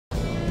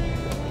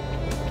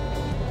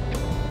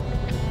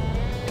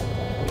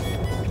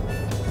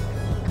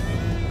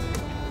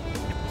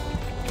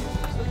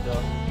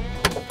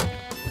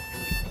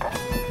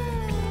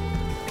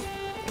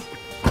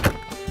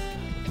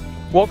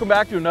Welcome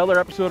back to another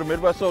episode of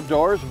Midwest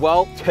Outdoors.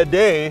 Well,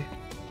 today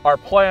our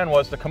plan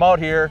was to come out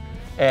here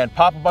and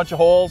pop a bunch of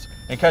holes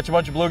and catch a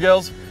bunch of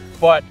bluegills,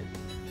 but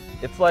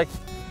it's like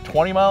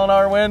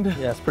 20-mile-an-hour wind.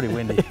 Yeah, it's pretty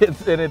windy.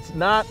 And it's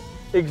not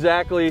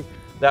exactly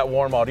that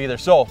warm out either.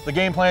 So the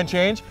game plan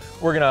changed.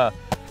 We're gonna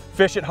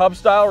fish it hub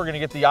style. We're gonna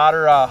get the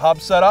Otter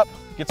hub set up,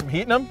 get some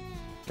heat in them,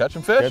 catch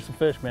some fish. Catch some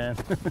fish, man.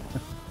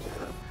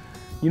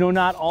 You know,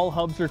 not all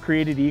hubs are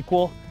created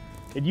equal.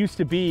 It used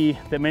to be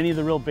that many of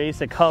the real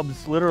basic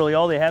hubs, literally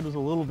all they had was a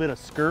little bit of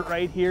skirt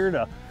right here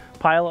to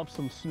pile up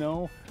some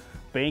snow,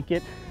 bank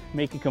it,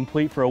 make it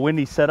complete for a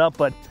windy setup.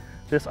 But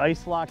this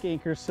ice lock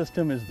anchor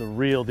system is the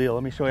real deal.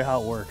 Let me show you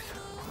how it works.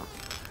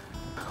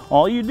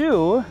 All you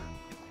do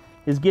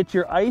is get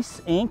your ice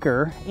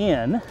anchor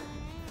in.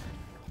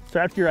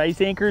 So after your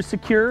ice anchor is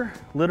secure,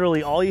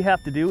 literally all you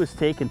have to do is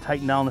take and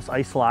tighten down this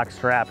ice lock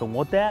strap. And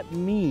what that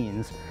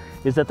means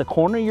is that the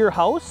corner of your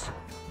house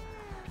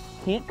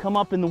can't come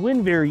up in the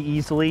wind very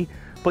easily,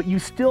 but you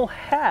still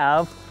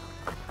have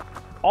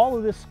all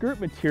of this skirt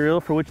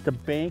material for which to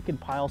bank and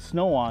pile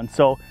snow on.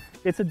 So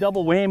it's a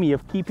double whammy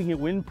of keeping it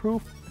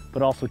windproof,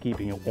 but also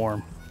keeping it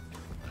warm.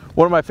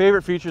 One of my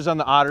favorite features on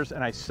the Otters,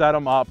 and I set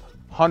them up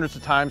hundreds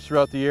of times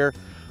throughout the year,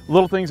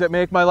 little things that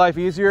make my life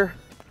easier: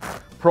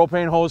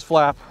 propane hose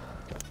flap.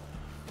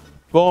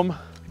 Boom,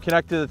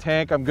 connect to the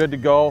tank, I'm good to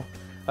go.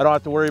 I don't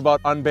have to worry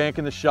about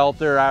unbanking the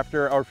shelter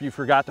after, or if you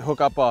forgot to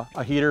hook up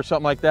a heater or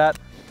something like that.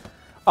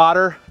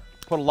 Otter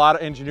put a lot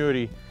of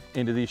ingenuity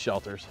into these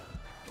shelters.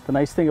 The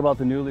nice thing about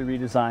the newly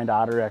redesigned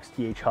Otter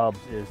XTH hubs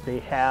is they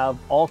have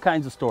all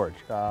kinds of storage,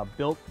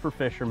 built for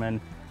fishermen,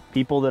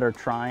 people that are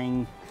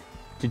trying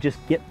to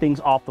just get things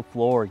off the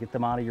floor, get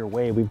them out of your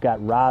way. We've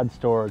got rod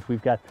storage,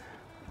 we've got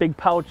big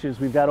pouches,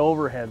 we've got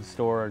overhead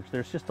storage.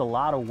 There's just a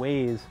lot of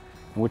ways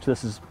in which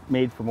this is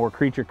made for more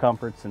creature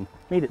comforts and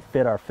made it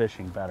fit our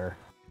fishing better.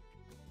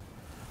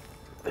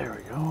 There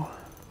we go.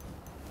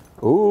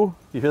 Ooh,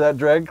 you hear that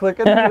drag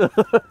clicking?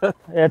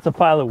 It's a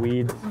pile of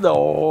weeds.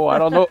 No, I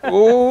don't know.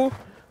 Ooh.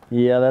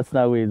 Yeah, that's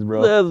not weeds,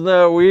 bro. That's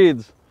not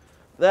weeds.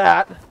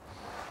 That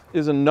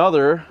is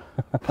another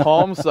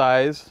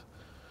palm-sized,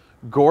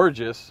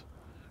 gorgeous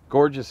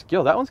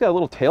gill. That one's got a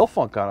little tail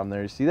funk on him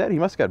there. You see that? He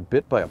must have got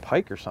bit by a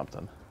pike or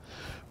something.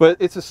 But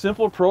it's a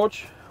simple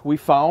approach. We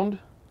found,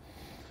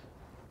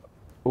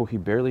 oh, he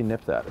barely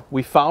nipped that.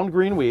 We found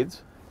green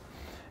weeds,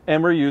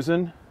 and we're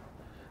using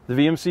the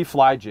VMC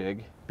fly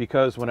jig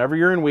because whenever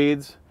you're in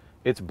weeds,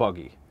 it's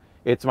buggy.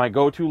 It's my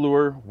go-to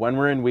lure when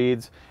we're in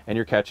weeds and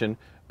you're catching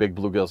big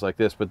bluegills like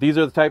this. But these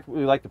are the type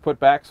we like to put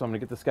back, so I'm gonna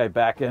get this guy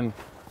back in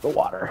the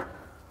water.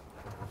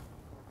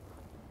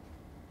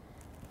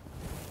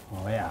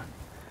 Oh yeah.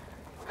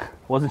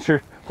 Wasn't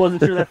sure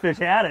that fish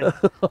had it.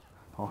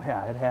 Oh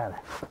yeah, it had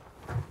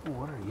it. Ooh,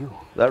 what are you?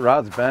 That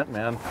rod's bent,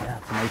 man. Yeah,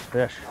 it's a nice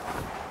fish.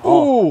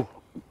 Oh,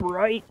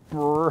 bright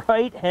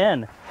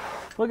hen.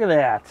 Look at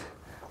that.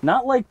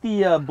 Not like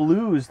the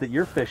blues that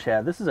your fish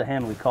had. This is a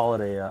hen. We call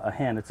it a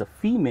hen. It's a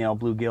female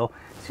bluegill.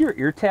 See her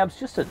ear tabs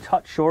just a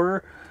touch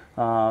shorter.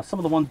 Some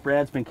of the ones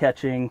Brad's been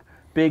catching,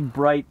 big,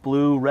 bright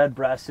blue,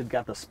 red-breasted,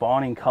 got the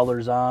spawning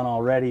colors on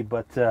already.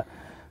 But I'll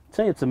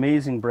tell you, it's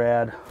amazing,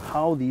 Brad,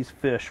 how these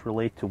fish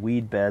relate to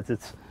weed beds.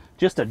 It's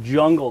just a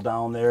jungle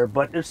down there,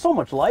 but there's so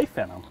much life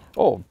in them.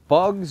 oh,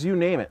 bugs, you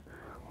name it.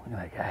 Look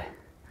at that guy.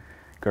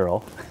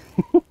 Girl.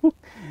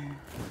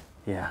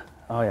 Yeah.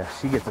 Oh yeah,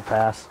 she gets a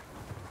pass.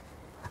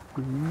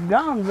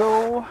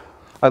 Gonzo.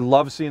 I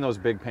love seeing those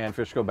big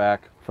panfish go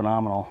back.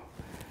 Phenomenal.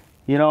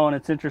 You know, and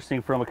it's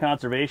interesting from a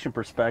conservation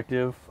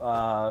perspective.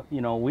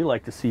 You know, we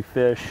like to see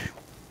fish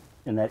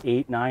in that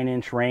 8-9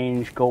 inch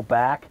range go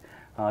back.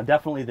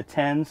 Definitely the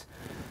 10s.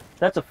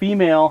 That's a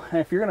female.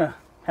 If you're gonna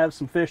have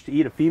some fish to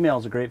eat, a female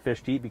is a great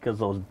fish to eat because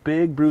those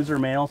big bruiser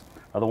males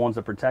are the ones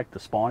that protect the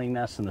spawning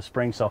nests in the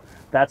spring. So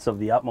that's of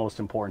the utmost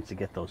importance to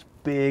get those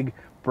big,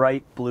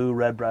 bright blue,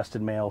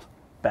 red-breasted males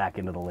back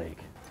into the lake.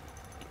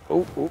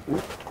 Oh, oh,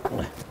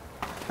 oh.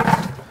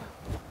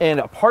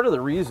 And a part of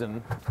the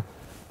reason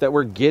that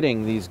we're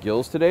getting these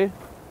gills today,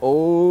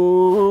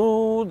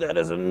 oh, that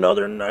is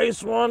another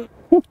nice one.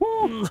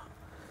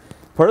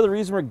 Part of the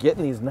reason we're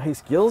getting these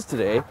nice gills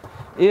today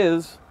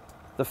is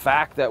the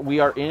fact that we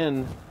are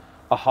in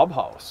a hub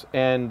house.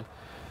 And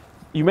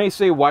you may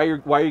say, why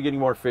are you getting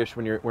more fish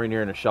when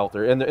you're in a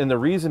shelter? And the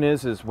reason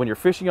is when you're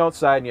fishing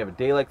outside and you have a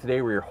day like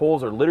today where your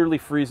holes are literally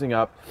freezing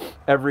up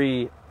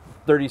every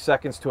 30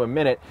 seconds to a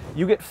minute,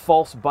 you get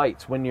false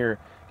bites. When you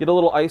get a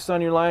little ice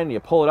on your line and you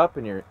pull it up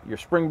and your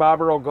spring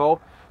bobber will go.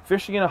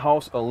 Fishing in a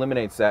house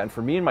eliminates that. And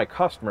for me and my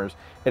customers,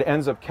 it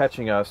ends up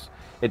catching us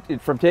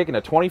from taking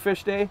a 20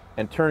 fish day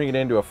and turning it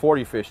into a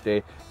 40 fish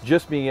day,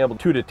 just being able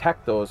to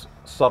detect those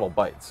subtle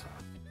bites.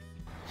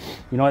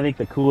 You know, I think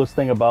the coolest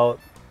thing about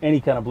any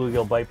kind of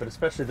bluegill bite, but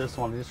especially this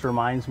one, it just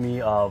reminds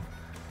me of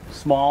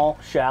small,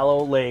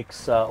 shallow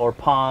lakes or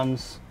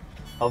ponds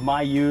of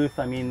my youth.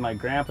 I mean, my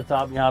grandpa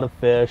taught me how to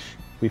fish.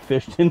 We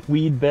fished in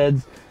weed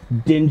beds,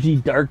 dingy,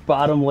 dark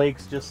bottom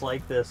lakes just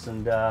like this.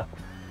 And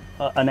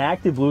an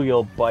active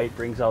bluegill bite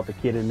brings out the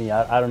kid in me.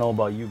 I don't know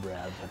about you,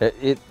 Brad.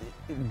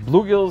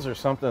 Bluegills are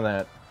something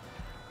that,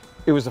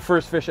 it was the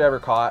first fish I ever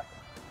caught,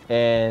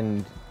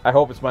 and I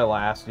hope it's my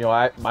last. You know,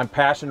 I'm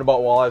passionate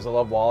about walleyes. I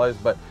love walleyes,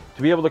 but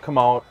to be able to come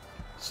out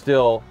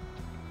still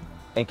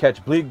and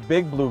catch big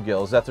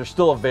bluegills, that they're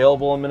still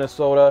available in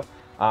Minnesota,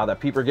 that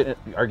people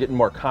are getting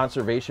more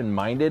conservation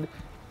minded,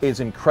 is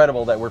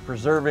incredible. That we're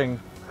preserving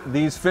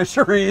these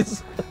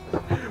fisheries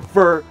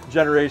for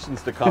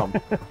generations to come.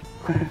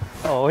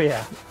 Oh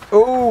yeah.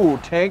 Oh,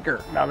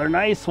 tanker. Another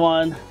nice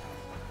one.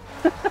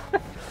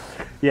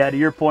 Yeah, to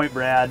your point,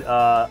 Brad,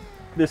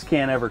 this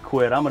can't ever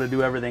quit. I'm going to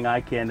do everything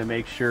I can to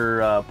make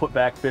sure put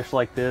back fish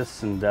like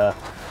this, and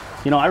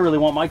you know, I really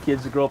want my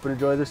kids to grow up and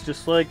enjoy this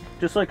just like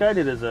I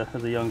did as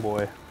a young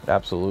boy.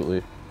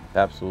 Absolutely,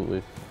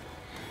 absolutely.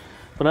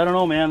 But I don't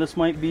know, man. This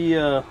might be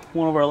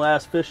one of our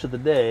last fish of the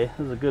day.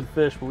 This is a good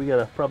fish, but we got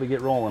to probably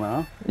get rolling,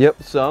 huh?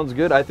 Yep, sounds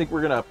good. I think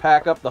we're going to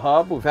pack up the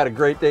hub. We've had a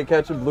great day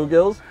catching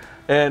bluegills.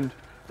 And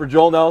for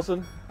Joel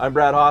Nelson, I'm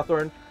Brad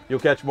Hawthorne. You'll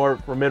catch more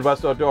from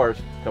Midwest Outdoors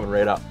coming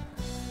right up.